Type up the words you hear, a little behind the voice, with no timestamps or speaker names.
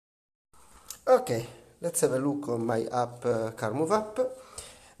Okay, let's have a look on my app Carmoveapp.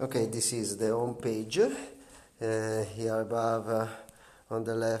 Okay, this is the home page. Here above on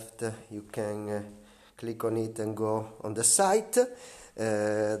the left you can click on it and go on the site.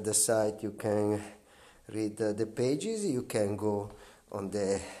 The site you can read the pages, you can go on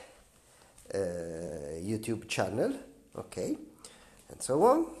the YouTube channel, okay, and so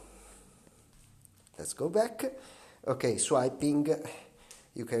on. Let's go back. Okay, swiping,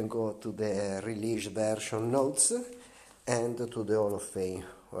 you can go to the release version notes and to the Hall of Fame,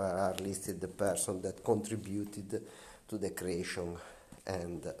 where are listed the person that contributed to the creation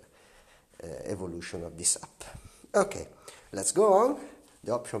and evolution of this app. Okay, let's go on.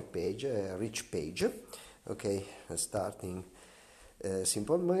 The option page, rich page. Okay, starting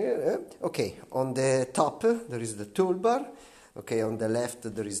simple. Okay, on the top there is the toolbar. Okay, on the left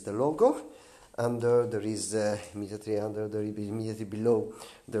there is the logo. There is immediately below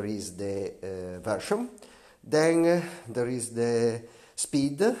there is the version. Then there is the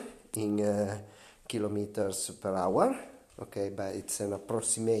speed in kilometers per hour. Okay, but it's an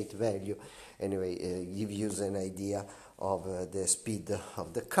approximate value. Anyway, give you an idea of the speed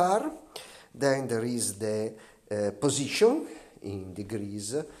of the car. Then there is the position in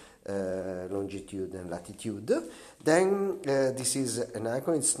degrees, longitude and latitude. Then this is an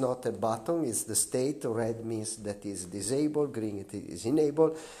icon, it's not a button, it's the state. Red means that is disabled, green it is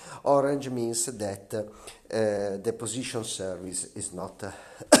enabled, orange means that the position service is not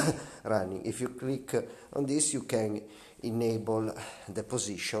running. If you click on this, you can enable the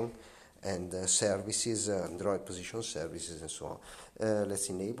position and services, Android position services and so on. Let's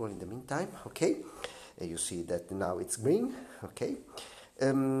enable in the meantime, okay. You see that now it's green, okay.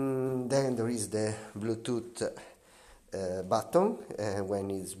 Then there is the Bluetooth button.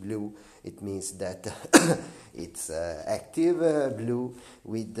 When it's blue, it means that it's active. Blue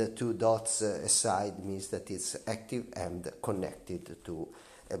with the two dots aside means that it's active and connected to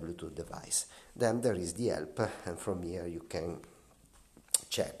a Bluetooth device. Then there is the help, and from here you can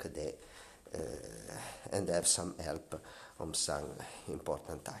check the and have some help on some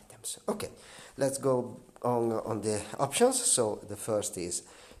important items. Okay, let's go on the options. So the first is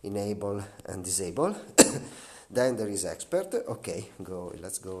enable and disable. Then there is expert. Okay,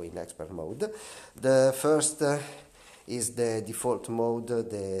 let's go in expert mode. The first is the default mode,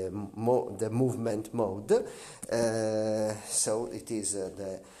 the movement mode. So it is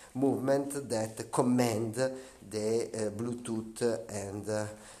the movement that command the Bluetooth and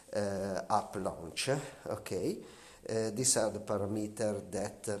app launch. Okay, these are the parameters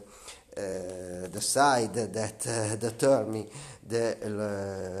that decide that determine the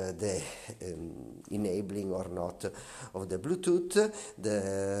enabling or not of the Bluetooth.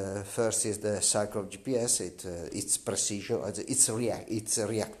 The first is the cycle of GPS, its precision, its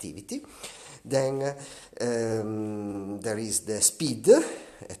reactivity. Then there is the speed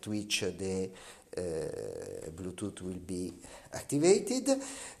at which the Bluetooth will be activated,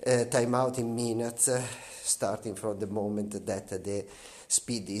 timeout in minutes, starting from the moment that the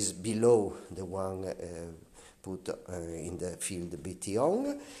speed is below the one put in the field BT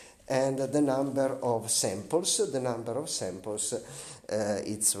on, and the number of samples. The number of samples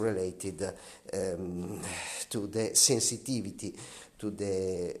it's related to the sensitivity to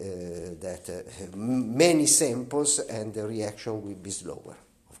the that many samples and the reaction will be slower,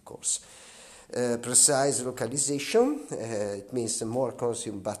 of course. Precise localization, it means more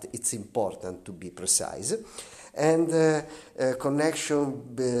consumed, but it's important to be precise. And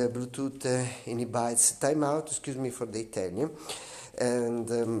connection Bluetooth inhibits timeout, excuse me for the Italian.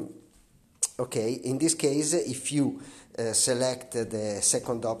 And okay, in this case, if you select the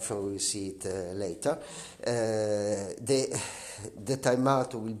second option, we will see it later, the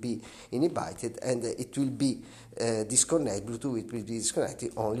timeout will be inhibited and it will be disconnected. Bluetooth will be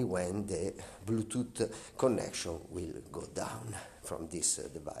disconnected only when the Bluetooth connection will go down from this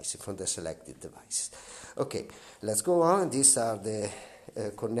device, from the selected devices. Okay, let's go on. These are the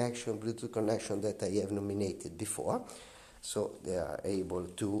Bluetooth connection that I have nominated before, so they are able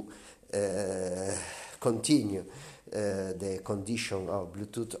to continue the condition of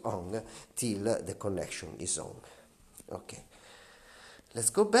Bluetooth on till the connection is on. Okay, let's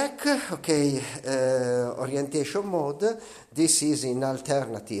go back. Okay, orientation mode. This is in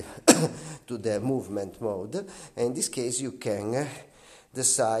alternative to the movement mode. In this case, you can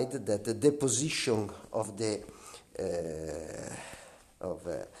decide that the position of the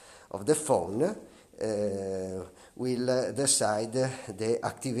phone will decide the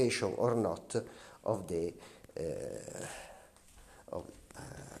activation or not of the of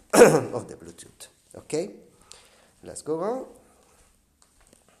the Bluetooth. Okay, let's go on.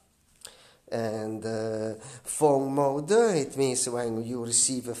 And phone mode, it means when you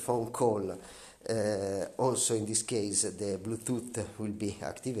receive a phone call, also in this case the Bluetooth will be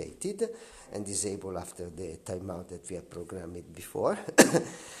activated and disabled after the timeout that we have programmed before.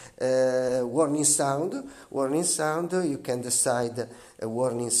 Warning sound, you can decide a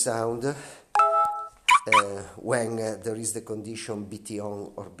warning sound when there is the condition BT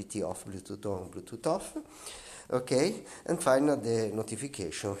on or BT off, Bluetooth on, Bluetooth off. Okay, and finally the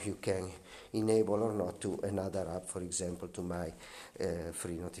notification you can enable or not to another app, for example to my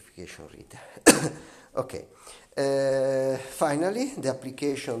free notification reader. Okay, finally the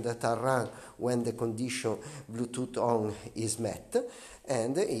application that are run when the condition Bluetooth on is met,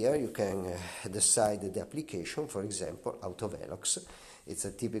 and here you can decide the application, for example Autovelox. It's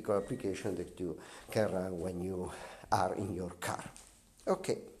a typical application that you can run when you are in your car.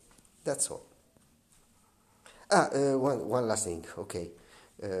 Okay, that's all. One last thing, okay,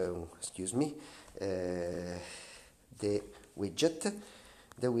 excuse me, the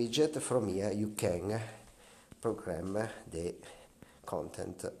widget from here you can program the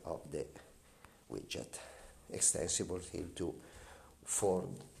content of the widget, extensible to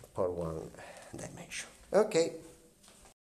 4:1 dimension. Okay.